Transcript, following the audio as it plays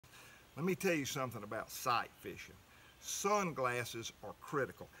Let me tell you something about sight fishing. Sunglasses are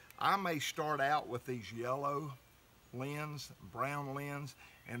critical. I may start out with these yellow lens, brown lens,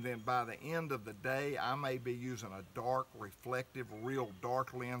 and then by the end of the day I may be using a dark reflective, real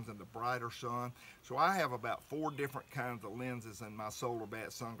dark lens in the brighter sun. So I have about 4 different kinds of lenses in my solar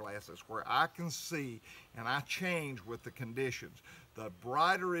bat sunglasses where I can see, and I change with the conditions. The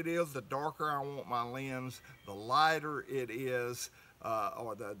brighter it is, the darker I want my lens. The lighter it is,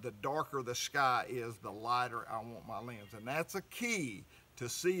 or the darker the sky is, the lighter I want my lens. And that's a key to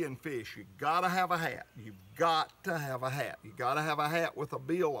see and fish. You gotta have a hat. You've got to have a hat. You gotta have a hat with a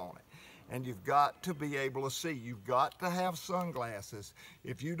bill on it. And you've got to be able to see. You've got to have sunglasses.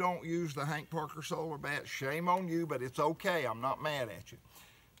 If you don't use the Hank Parker Solar Bat, shame on you, but it's okay. I'm not mad at you.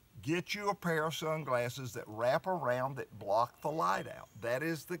 Get you a pair of sunglasses that wrap around, that block the light out. That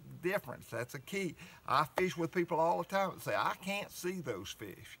is the difference. That's a key. I fish with people all the time that say, I can't see those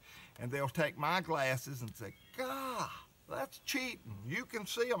fish. And they'll take my glasses and say, God, that's cheating. You can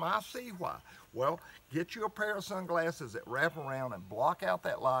see them. I see why. Well, get you a pair of sunglasses that wrap around and block out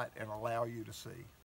that light and allow you to see.